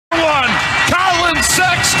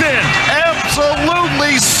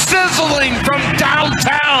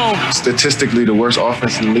statistically the worst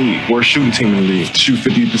offense in the league, worst shooting team in the league. Shoot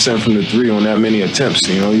 50% from the three on that many attempts.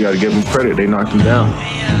 You know, you got to give them credit. They knocked them down.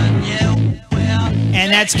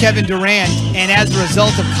 And that's Kevin Durant. And as a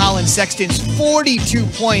result of Colin Sexton's 42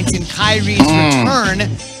 points in Kyrie's return,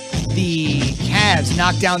 the Cavs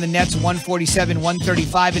knocked down the Nets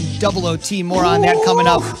 147-135 in double OT. More on that coming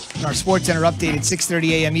up in our SportsCenter update at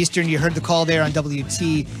 6:30 a.m. Eastern. You heard the call there on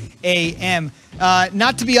WTAM.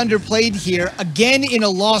 Not to be underplayed here. Again in a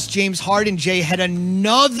loss, James Harden, Jay, had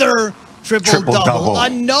another triple-double.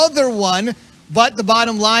 Another one. But the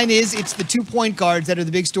bottom line is it's the 2 point guards that are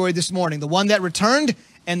the big story this morning. The one that returned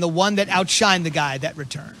and the one that outshined the guy that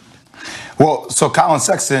returned. Well, so Colin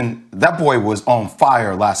Sexton, that boy was on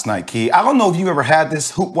fire last night, Key. I don't know if you ever had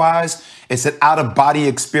this hoop-wise. It's an out-of-body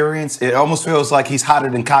experience. It almost feels like he's hotter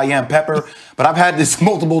than cayenne pepper. But I've had this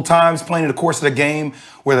multiple times playing in the course of the game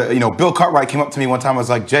where, Bill Cartwright came up to me one time. I was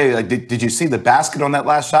like, Jay, did you see the basket on that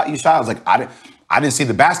last shot you shot? I was like, I didn't see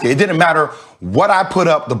the basket. It didn't matter what I put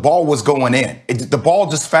up. The ball was going in. The ball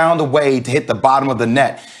just found a way to hit the bottom of the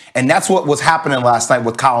net. And that's what was happening last night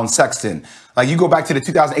with Colin Sexton. Like, you go back to the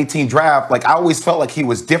 2018 draft, like, I always felt like he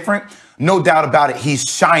was different. No doubt about it, he's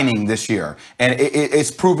shining this year. And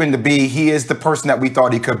it's proven to be, he is the person that we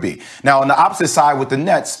thought he could be. Now, on the opposite side with the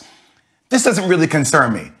Nets, this doesn't really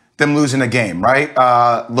concern me, them losing a game, right?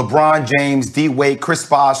 LeBron James, D-Wade, Chris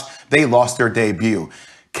Bosh, they lost their debut.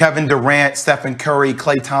 Kevin Durant, Stephen Curry,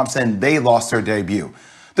 Klay Thompson, they lost their debut.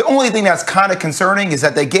 The only thing that's kind of concerning is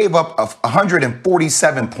that they gave up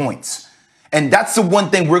 147 points. And that's the one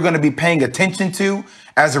thing we're going to be paying attention to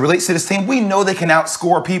as it relates to this team. We know they can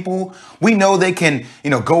outscore people. We know they can,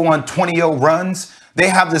 go on 20-0 runs. They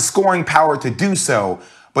have the scoring power to do so.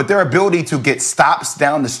 But their ability to get stops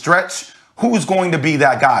down the stretch, who's going to be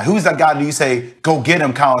that guy? Who's that guy that you say, go get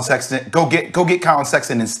him, Colin Sexton. Go get Colin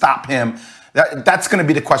Sexton and stop him. That's going to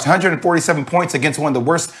be the question. 147 points against one of the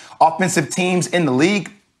worst offensive teams in the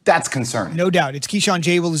league. That's concerning. No doubt. It's Keyshawn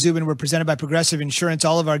J. Will Zubin. We're presented by Progressive Insurance.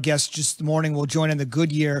 All of our guests just this morning will join on the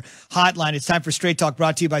Goodyear hotline. It's time for Straight Talk,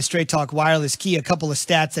 brought to you by Straight Talk Wireless. Key, a couple of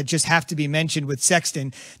stats that just have to be mentioned with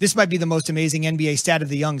Sexton. This might be the most amazing NBA stat of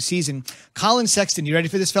the young season. Colin Sexton, you ready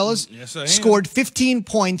for this, fellas? Yes, I am. Scored 15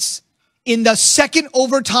 points in the second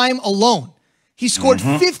overtime alone. He scored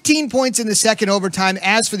 15 points in the second overtime.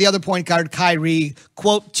 As for the other point guard, Kyrie,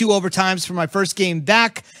 quote, 2 overtimes for my first game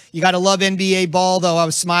back. You got to love NBA ball, though. I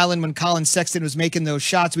was smiling when Colin Sexton was making those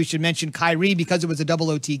shots. We should mention Kyrie because it was a double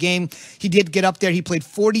OT game. He did get up there. He played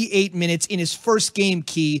 48 minutes in his first game,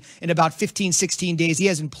 Key, in about 15, 16 days. He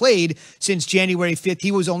hasn't played since January 5th.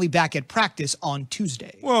 He was only back at practice on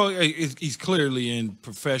Tuesday. Well, he's clearly in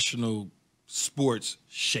professional sports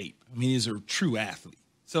shape. I mean, he's a true athlete.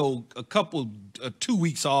 So 2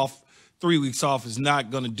 weeks off, 3 weeks off is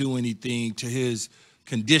not going to do anything to his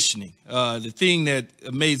conditioning. The thing that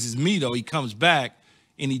amazes me, though, he comes back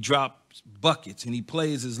and he drops buckets and he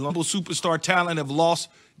plays his superstar talent, have lost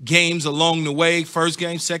games along the way, first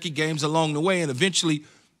game, second games along the way, and eventually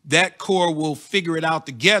that core will figure it out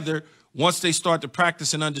together once they start to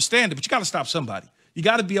practice and understand it. But you got to stop somebody. You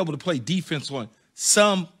got to be able to play defense on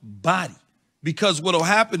somebody. Because what will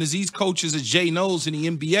happen is these coaches, as Jay knows in the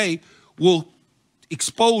NBA, will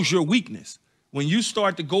expose your weakness. When you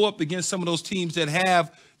start to go up against some of those teams that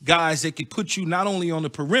have guys that can put you not only on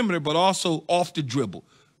the perimeter, but also off the dribble,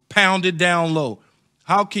 pounded down low.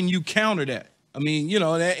 How can you counter that? I mean,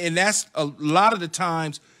 and that's a lot of the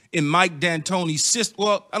times in Mike D'Antoni's system.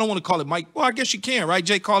 Well, I don't want to call it Mike. Well, I guess you can, right,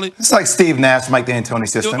 Jay? Call it. It's like Steve Nash, Mike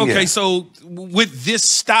D'Antoni's system. Okay, yeah. So with this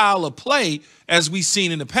style of play, as we've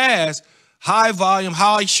seen in the past, high volume,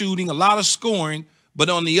 high shooting, a lot of scoring, but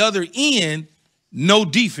on the other end, no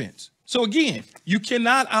defense. So again, you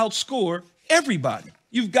cannot outscore everybody.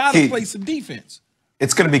 You've got to play some defense.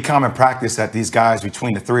 It's going to be common practice that these guys,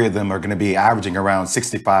 between the three of them, are going to be averaging around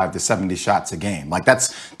 65 to 70 shots a game. Like,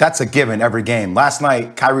 that's a given every game. Last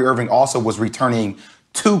night, Kyrie Irving also was returning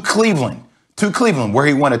to Cleveland, where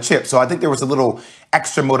he won a chip. So I think there was a little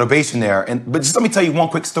extra motivation there. But just let me tell you one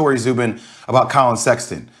quick story, Zubin, about Colin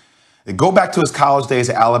Sexton. Go back to his college days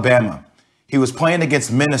at Alabama. He was playing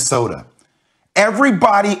against Minnesota.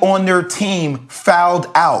 Everybody on their team fouled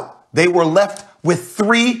out. They were left with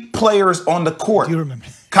 3 players on the court. Do you remember?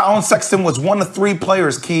 Colin Sexton was one of 3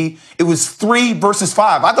 players, Key. It was 3 versus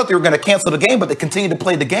 5. I thought they were going to cancel the game, but they continued to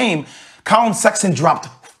play the game. Colin Sexton dropped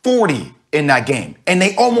 40 in that game, and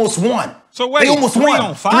they almost won. So wait, they almost 3 won.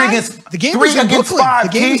 on 5? The game was in Brooklyn. 5,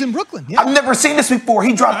 the game was Key. in Brooklyn. Yeah. I've never seen this before.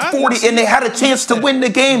 He dropped 40, and they had a chance to win the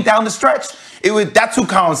game down the stretch. That's who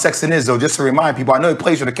Colin Sexton is, though, just to remind people. I know he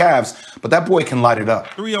plays for the Cavs, but that boy can light it up.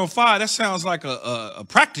 3 on 5, that sounds like a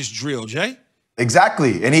practice drill, Jay.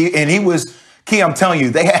 Exactly. And he was, Key, I'm telling you,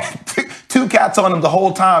 they had two cats on him the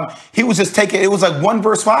whole time. He was just taking, it was like 1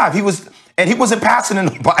 versus 5. He wasn't passing to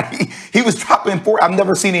nobody. He was dropping 4. I've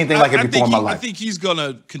never seen anything like it before in my life. I think he's going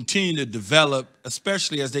to continue to develop,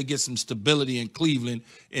 especially as they get some stability in Cleveland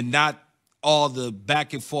and not all the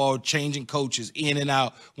back and forth, changing coaches in and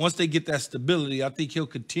out. Once they get that stability, I think he'll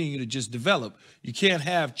continue to just develop. You can't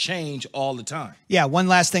have change all the time. Yeah, one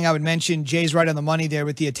last thing I would mention, Jay's right on the money there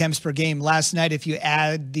with the attempts per game. Last night, if you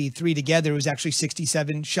add the 3 together, it was actually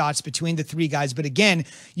 67 shots between the 3 guys. But again,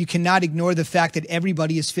 you cannot ignore the fact that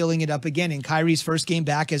everybody is filling it up again. In Kyrie's first game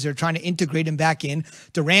back, as they're trying to integrate him back in,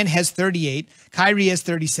 Durant has 38, Kyrie has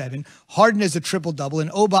 37, Harden has a triple-double. And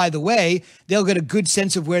oh, by the way, they'll get a good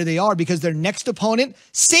sense of where they are because their next opponent,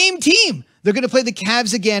 same team. They're going to play the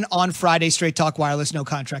Cavs again on Friday. Straight Talk Wireless, no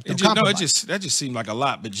contract, no compromise. That just seemed like a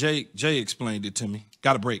lot, but Jay explained it to me.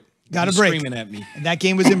 Got a break. Got a break. Screaming at me. And that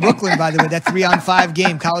game was in Brooklyn, by the way. That 3-on-5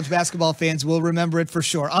 game. College basketball fans will remember it for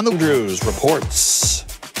sure. On the Andrews reports.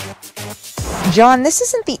 John, this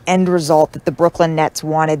isn't the end result that the Brooklyn Nets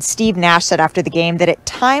wanted. Steve Nash said after the game that at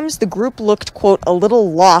times the group looked, quote, a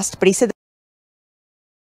little lost, but he said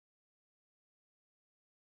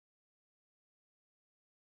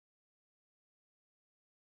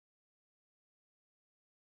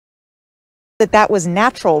that was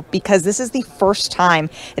natural because this is the first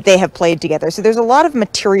time that they have played together. So there's a lot of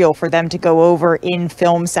material for them to go over in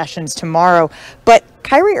film sessions tomorrow. But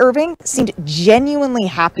Kyrie Irving seemed genuinely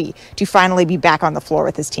happy to finally be back on the floor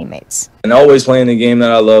with his teammates. And always playing the game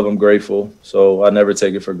that I love, I'm grateful. So I never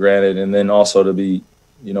take it for granted. And then also to be,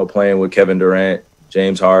 playing with Kevin Durant,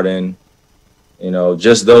 James Harden,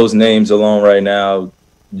 just those names alone right now,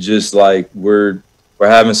 just like we're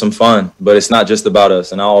having some fun, but it's not just about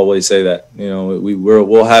us. And I always say that,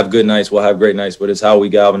 we'll have good nights, we'll have great nights, but it's how we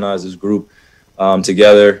galvanize this group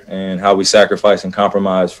together and how we sacrifice and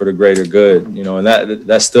compromise for the greater good, and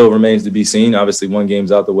that still remains to be seen. Obviously, one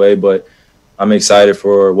game's out the way, but I'm excited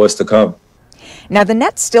for what's to come. Now, the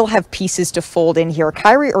Nets still have pieces to fold in here.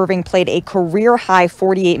 Kyrie Irving played a career-high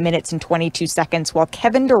 48 minutes and 22 seconds, while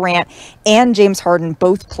Kevin Durant and James Harden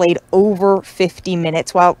both played over 50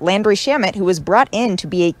 minutes, while Landry Shamet, who was brought in to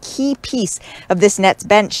be a key piece of this Nets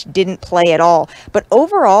bench, didn't play at all. But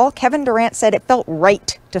overall, Kevin Durant said it felt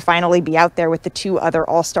right to finally be out there with the 2 other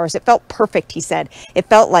All-Stars. It felt perfect, he said. It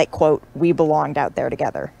felt like, quote, we belonged out there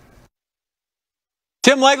together.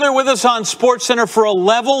 Tim Legler with us on SportsCenter for a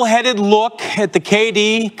level-headed look at the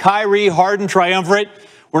KD, Kyrie, Harden triumvirate.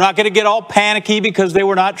 We're not going to get all panicky because they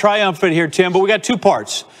were not triumphant here, Tim, but we got 2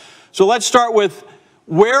 parts. So let's start with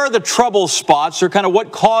where are the trouble spots or kind of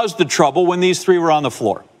what caused the trouble when these 3 were on the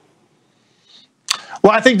floor?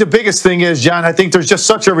 Well, I think the biggest thing is, John, I think there's just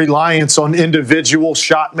such a reliance on individual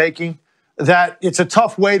shot making that it's a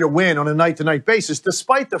tough way to win on a night-to-night basis,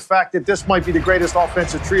 despite the fact that this might be the greatest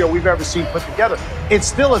offensive trio we've ever seen put together. It's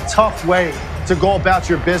still a tough way to go about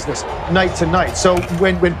your business night to night. So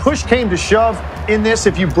when push came to shove in this,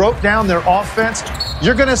 if you broke down their offense,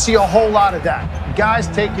 you're going to see a whole lot of that. Guys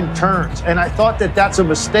taking turns. And I thought that that's a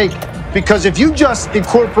mistake because if you just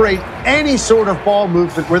incorporate any sort of ball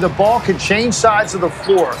movement where the ball can change sides of the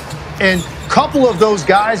floor and a couple of those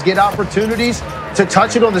guys get opportunities to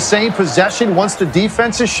touch it on the same possession once the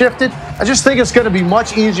defense is shifted, I just think it's going to be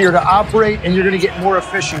much easier to operate and you're going to get more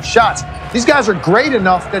efficient shots. These guys are great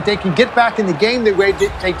enough that they can get back in the game the way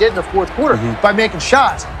they did in the fourth quarter by making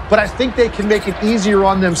shots. But I think they can make it easier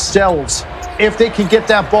on themselves if they can get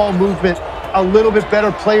that ball movement a little bit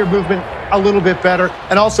better, player movement a little bit better.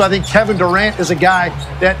 And also I think Kevin Durant is a guy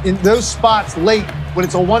that in those spots late, when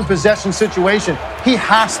it's a one-possession situation, he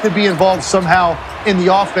has to be involved somehow in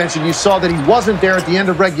the offense. And you saw that he wasn't there at the end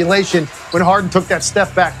of regulation when Harden took that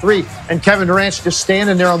step-back 3, and Kevin Durant's just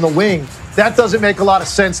standing there on the wing. That doesn't make a lot of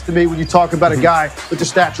sense to me when you talk about a guy with the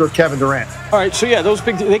stature of Kevin Durant. All right, so yeah,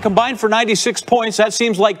 they combined for 96 points. That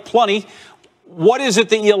seems like plenty. What is it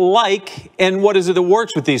that you like, and what is it that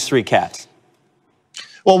works with these 3 cats?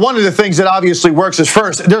 Well, one of the things that obviously works is,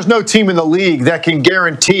 first, there's no team in the league that can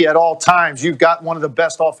guarantee at all times you've got one of the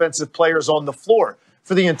best offensive players on the floor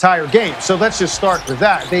for the entire game. So let's just start with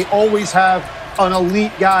that. They always have an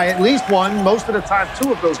elite guy, at least one, most of the time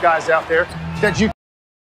 2 of those guys out there that you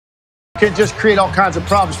can just create all kinds of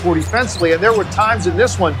problems for defensively. And there were times in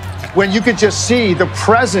this one when you could just see the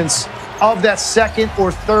presence of that second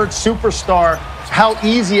or third superstar, how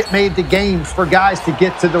easy it made the game for guys to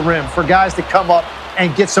get to the rim, for guys to come up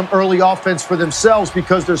and get some early offense for themselves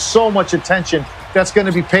because there's so much attention that's going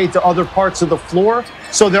to be paid to other parts of the floor.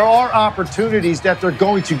 So there are opportunities that they're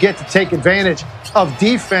going to get to take advantage of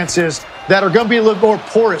defenses that are going to be a little more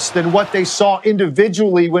porous than what they saw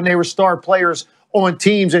individually when they were star players on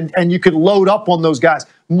teams, and you could load up on those guys.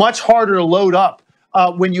 Much harder to load up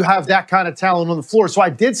when you have that kind of talent on the floor. So I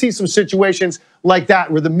did see some situations like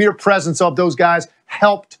that where the mere presence of those guys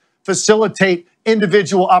helped facilitate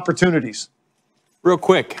individual opportunities. Real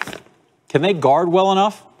quick, can they guard well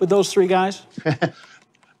enough with those three guys?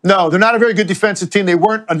 No, they're not a very good defensive team. They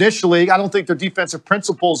weren't initially. I don't think their defensive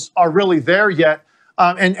principles are really there yet.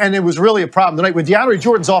 And it was really a problem tonight. When DeAndre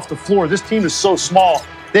Jordan's off the floor, this team is so small.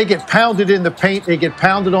 They get pounded in the paint. They get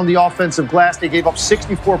pounded on the offensive glass. They gave up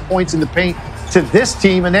 64 points in the paint to this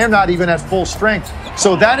team, and they're not even at full strength.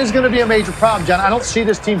 So that is going to be a major problem, John. I don't see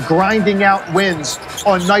this team grinding out wins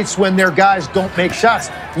on nights when their guys don't make shots.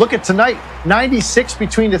 Look at tonight, 96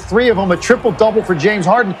 between the three of them, a triple-double for James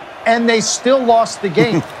Harden, and they still lost the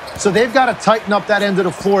game. So they've got to tighten up that end of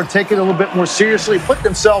the floor and take it a little bit more seriously, put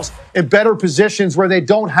themselves in better positions where they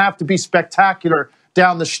don't have to be spectacular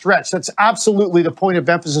down the stretch. That's absolutely the point of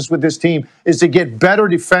emphasis with this team, is to get better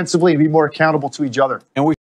defensively and be more accountable to each other. And we